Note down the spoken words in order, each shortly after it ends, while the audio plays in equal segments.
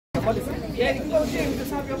Odyssey. Yeah, you can go gym,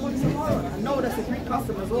 just have your Odyssey tomorrow. I know that's a great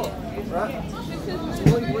customer as well, right? So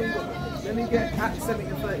what you got? Let me get Acts 7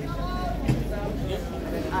 to 30. And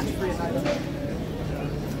then Acts 3 and 19.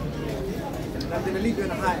 And I'm going to leave you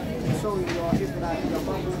in a high and show you your Israelite, your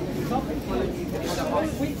Bible, follow you in the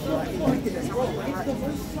house. In wickedness, you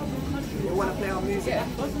want to play our music,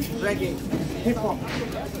 reggae, hip hop,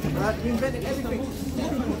 right? We invented everything.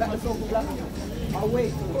 Like the soulful black our way.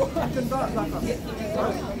 You can dance like us,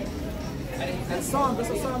 right? And songs, that's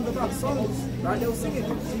what songs about. Songs, right? They'll sing it.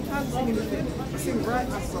 You can't sing anything. You sing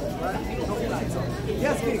righteous songs, right? Not black songs.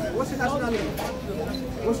 Yes, King. What's your nationality?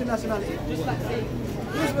 What's your nationality? Israelites.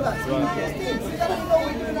 Yes, King. See, that doesn't know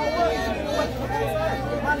we're doing our work.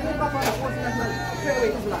 Man, look up on what's your nationality. Straight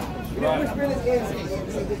away, Israelite. You know which real is ANC?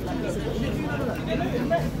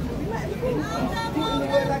 People in the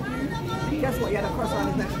world like you. Guess what? He had a cross around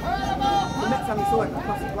his neck. The next time he saw it, that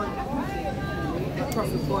cross was gone. That cross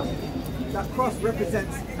was gone. That cross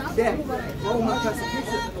represents death, Roman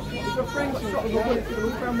persecution. If your friend got shot with a bullet, you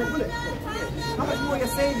will friend with a bullet. How much more your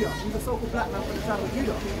Saviour, who's a so-called black man from the tribe of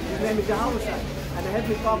Judah, his name is Yahweh, and the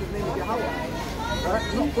Heavenly Father's name is Yahweh. Right?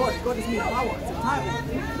 Not God. God is means power. It's a title.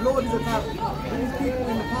 Lord is a title. These people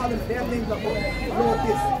in the parliament, they have names like what? Lord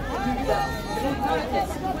this, Duke that.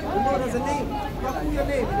 The Lord has a name. How call your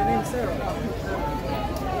name? Your name is Sarah.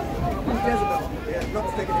 Who's Jezebel? Yeah, not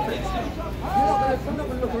to take any offense. I'm not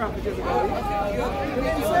going to look around for Jezebel. Your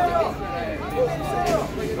name is Sarah. Your name is Sarah.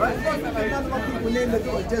 Right? None of my people name their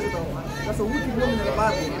daughter Jezebel. That's a wicked woman in the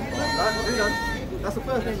Bible. Right? Read on. That's the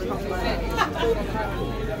first thing that comes to my mind.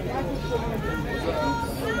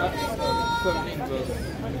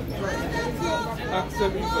 Acts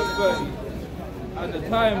 7 verse 30. At the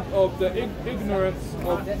time of the ignorance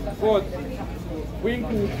of God,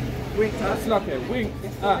 winked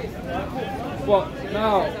at, but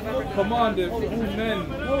now commandeth all men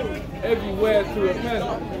everywhere to repent.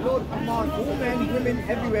 The Lord commands all men, women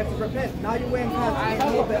everywhere to repent. Now you're wearing pants,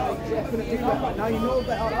 you know better, you couldn't do better. Now you know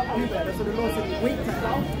better, do better. So the Lord said, wink at it,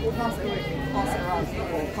 pass it away, pass it around,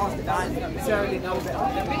 or cast it down. Necessarily know better.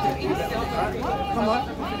 Right? Come on.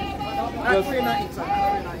 Acts 3:19, son.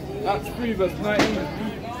 Acts 3 verse 19.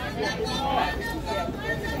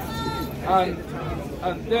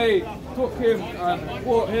 And they took him and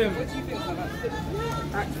brought him.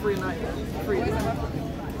 Acts 3:19.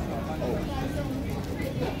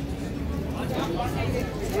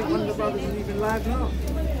 One of the brothers is even live now.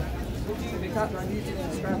 They catch on YouTube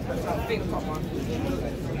and subscribe to that channel.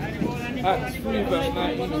 Acts 3 verse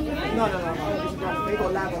 19. No. They go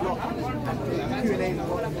live a lot. And Q&A's a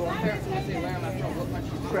lot more.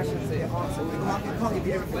 Questions they answer. You can't give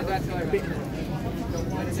you everything. Big.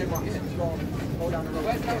 Hold down the road.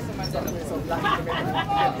 That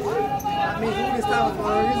means all this time was for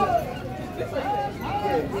a reason.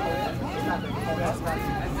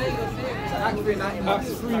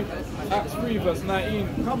 Acts 3 verse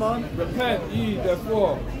 19. Come on. Repent ye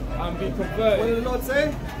therefore and be converted. What did the Lord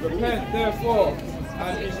say? Repent therefore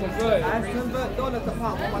and be converted. I convert dollar to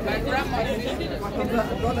pound. What am I doing? If I convert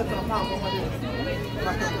a dollar to a pound, what am I doing? If I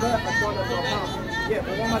convert a dollar to a pound. Yeah,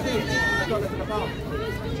 but what am I doing? A dollar to the pound.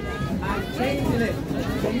 I'm changing it.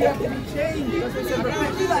 So you have to be changed. That's what it said.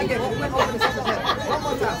 Repent. Do that again. We went over this again. One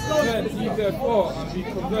more time. Repent ye therefore and be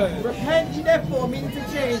converted. Repent ye therefore means to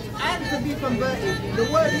change and to be converted. The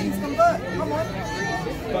word means convert. Come on.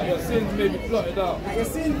 But your sins may be blotted out. And your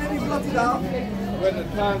sins may be blotted out. When the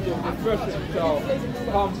times of refreshing shall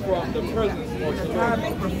come from the presence of the Lord. The time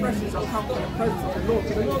of refreshing shall come from the presence of the Lord.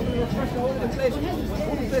 The Lord will refresh all the place.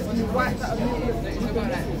 All the place will be wiped out of you.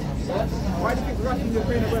 Why do you think Russia and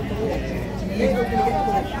Ukraine are going to war? They're going to get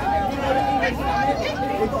caught. You know what I mean?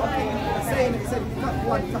 They got a saying that said, touch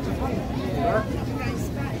one, touch a tongue. Right?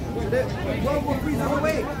 So World War III is on the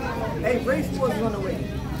way. Hey, race wars is on the way.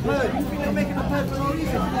 Purge. You think they're making a purge for no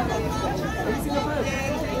reason? Have you seen the purge?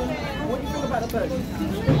 What do you feel about the purge?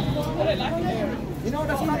 You know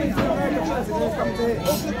that's coming to America first, and it's coming to here.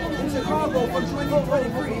 In Chicago from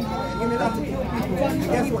 2023, you're allowed to kill people. And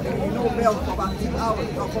guess what? You know bail for about 2 hours,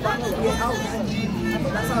 or for about 48 hours.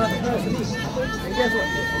 That's how that's a purge to me. And guess what?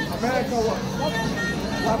 America what?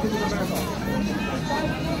 What happens in America?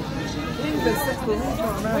 England sets the rules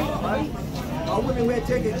for America, right? Our women wear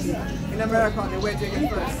jeggings in America, they wear jeggings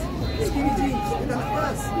first. Skinny jeans, they done it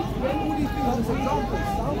first. All these things are just examples.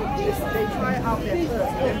 They try it out there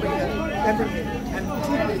first, then bring it, and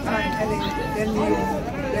they try in LA, then New York,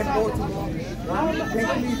 then Baltimore, right? Then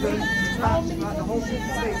Cleveland, try like the whole 50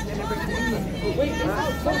 states, then they bring it to England.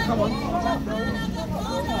 Right? So come on.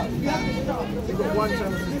 They got one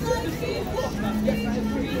channel.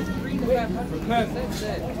 Repent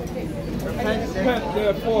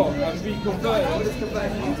therefore and be converted.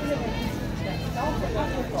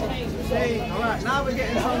 Alright, now we're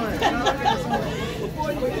getting somewhere.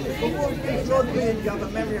 Before you finish Lord William, you have a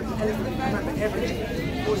memory of the elephant. You remember everything.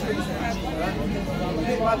 Before you finish that.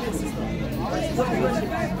 Bit by bit, sister. Alright, so what's the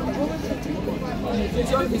question?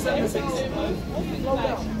 Deuteronomy 7:6.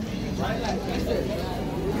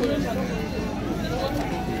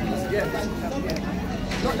 Yeah.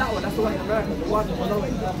 Not that one, that's the one in America. The one below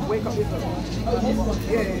it. Wake up with her.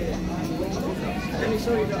 Yeah. Let me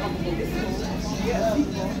show you the other book.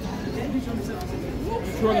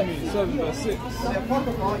 Deuteronomy 7:6. The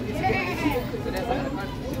Apocrypha is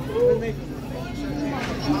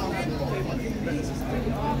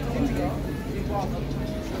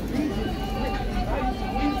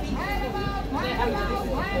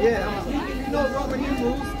yeah, if you know Roman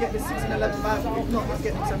numerals, get the 6 and 11 Bible. If not, just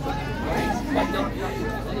get them separate.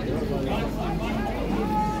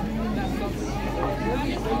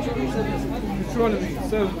 Deuteronomy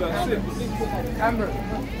 7:6.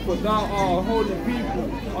 For thou art a holy people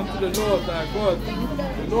unto the Lord thy God.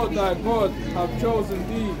 The Lord thy God hath chosen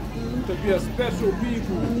thee to be a special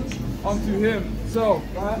people unto himself,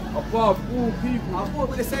 above all people. I thought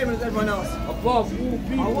we're the same as everyone else. Above all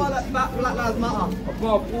people. I want that Black Lives Matter. Above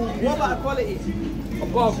all people. What about equality?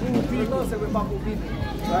 Above all The people. Lord said we're above all people.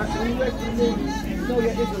 Right? When you work for the Lord, you know you're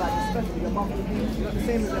Israelite, you're special, you're above all people. You're not the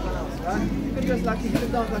same as everyone else. Right? You can dress like you, you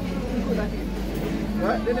can dance like you, you can cook like you.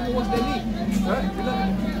 Right? They don't even wash their meat. Right?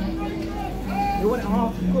 They want it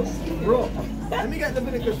half cooked, raw. Let me get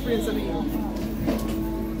Leviticus 3 and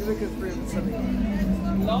 17. Leviticus 3 and 17.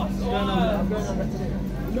 I'm going on that today.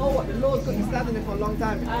 You know what? The Lord's got you standing there for a long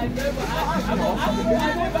time. I know, but I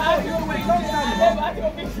don't wait long time.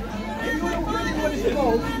 If you really wanted to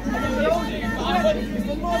go, it's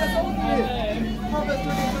the Lord that's holding you. Proverbs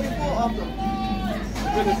 20:24 after.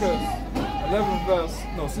 Leviticus 11 verse,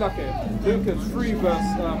 no, Slake. Leviticus 3 verse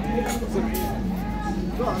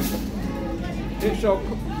 17. Go on. It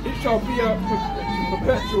shall be a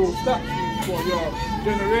perpetual statute for your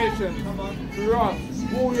generation throughout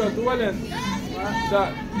all your dwellings,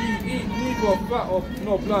 that ye eat neither fat or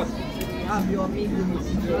nor blood. You have your meat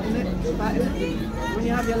removed, doesn't it? Fat is meat. When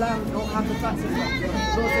you have your lamb, don't have the fat system. The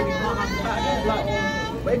Lord said you can't have the fat and blood.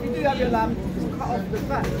 But if you do have your lamb, just cut off the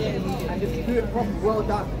fat and just do it properly, well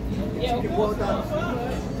done. Chicken well done.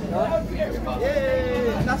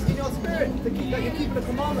 Yeah, that's in your spirit to keep that you're keeping the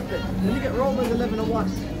commandment then. Then you get Romans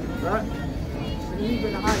 11:1, right? When you leave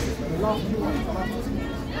in the high system, the last two ones,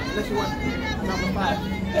 unless you want number 5.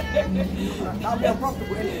 That'll be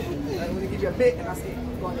unprofitable anyway. We're going to give you a bit and that's it.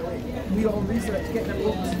 Go on your way. Do your own research, get them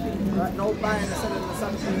books. Right? No buying and selling the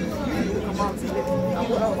something. Do the commands and live. Now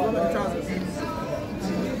what else? What about the trousers?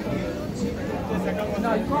 No,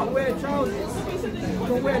 you can't wear trousers. You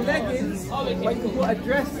can wear leggings, but you can put a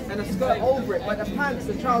dress and a skirt over it. But the pants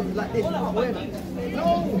and trousers like this, you can't wear them.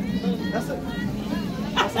 No! That's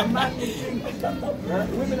a manly thing. Right?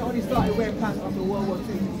 Women only started wearing pants after World War II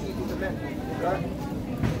to equal to men. Right?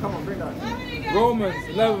 Come on, bring that. Romans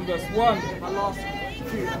 11 verse 1. My last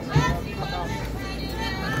two.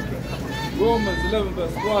 Romans 11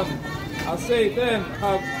 verse 1. I say then,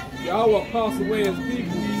 have Yahweh cast away his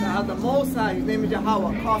people. So as the Most High, his name is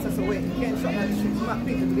Yahweh, cast us away. You can't shut down the streets. You might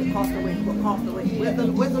think that we get cast away, but cast away.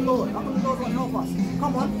 Where's the Lord? How come the Lord won't help us?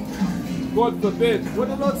 Come on. God forbid. What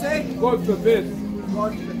did the Lord say? God forbid.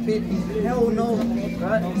 God forbid. Hell no.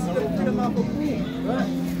 Right? This is the freedom of the fool. Right?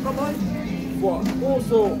 Come on. For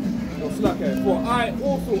I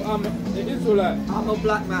also am an Israelite. I'm a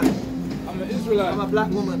black man. I'm an Israelite. I'm a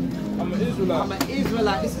black woman. I'm an Israelite. I'm an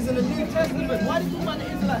Israelite. This is in the New Testament. Why do you talk about the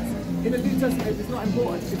Israelites in the New Testament if it's not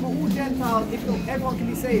important? If we're all Gentiles, if everyone can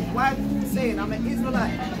be saved, why are we saying I'm an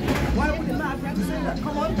Israelite? Why would it matter if we have to say that?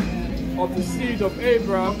 Come on. Of the seed of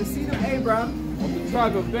Abraham. Of the seed of Abraham. Of the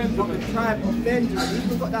tribe of Benjamin. Of the tribe of Benjamin. He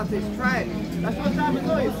even got down to his tribe. That's what tribe is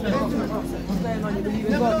going. Benjamin. What's going on? You believe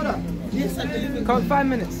in God? Never know that. Yes, I believe in God. 5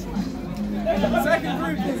 minutes. 2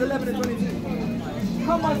 Corinthians 11 and 22.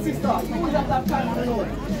 Come on, sister. You always have that time for the Lord.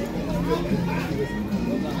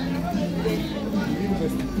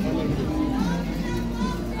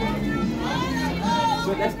 So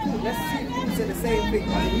let's see if you say the same thing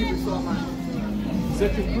on the Hebrew Psalm. 2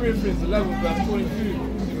 Corinthians 11 verse 22.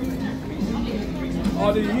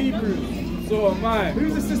 Are they Hebrews? So am I.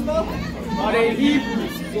 Who's the sister? Are they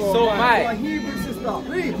Hebrews? So am I. You're a Hebrew sister.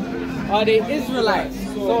 Read. Are they Israelites?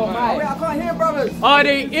 So am I. Wait, I can't hear, brothers. Are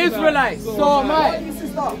they Israelites? So am Why I. are you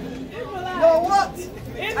sister? Yo, what?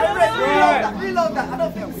 Reload that. I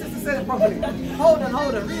don't think the sister said it properly. Hold on.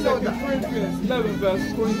 Reload 2 that. Corinthians 11 verse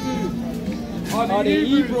 22. Are they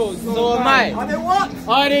Hebrews? So am I. Are they what?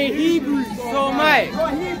 Are they Hebrews? So am I. You're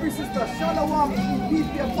a Hebrew sister. Shalom. Peace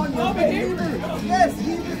be upon you. Okay, Hebrew. Yes,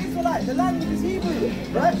 Hebrew Israelite. The language is Hebrew.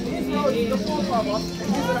 Right? Israel is the forefather.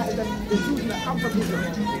 And Israelite is the children that come from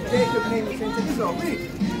Israel. Jacob named the changed to Israel. Read.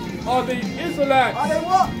 Are they Israelites? Are they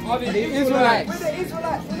what? Are they Israelites? We're the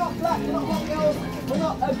Israelites. We're not black. We're not Mongolians. We're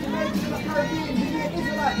not Jamaican. We're not Caribbean. We're the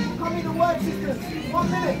Israelites. Come in the word, sisters.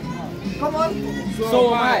 1 minute. Come on.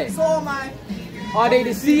 So am I. So am I. Are they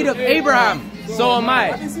the seed of Abraham? So am Are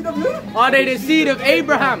I. they seed of who? Are they the seed of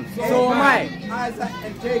Abraham? So am I. Isaac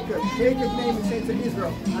and Jacob. Jacob's name is changed to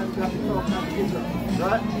Israel. And we have to talk about Israel.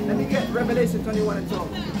 Right? Let me get Revelation 21 and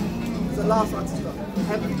 12. It's the last one, sister.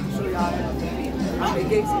 Heaven. Show you how many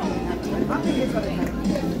gates are there. How many gates are there?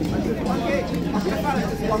 One gate. Okay, I found out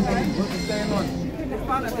there's one gate. What's going on? I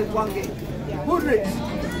found out there's one gate. Hoodrich.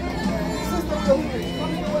 Sister of the Hoodrich.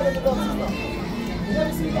 Come in the word of the Lord, sister. You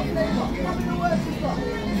never see that flavor. Come in the word, sister.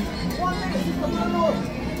 1 minute, sister. No, no.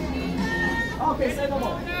 Okay, say no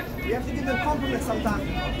more. You have to give them compliments sometimes.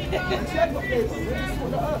 And she has got flavor. We're the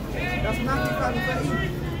salt of the earth. That's Matthew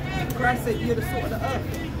 5:13. Christ said, you're the salt of the earth.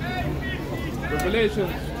 Revelation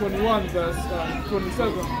 21 verse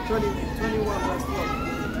 27. 21 verse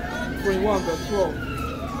 12. 21 verse 12.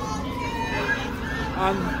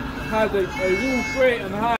 And had a roof great and high.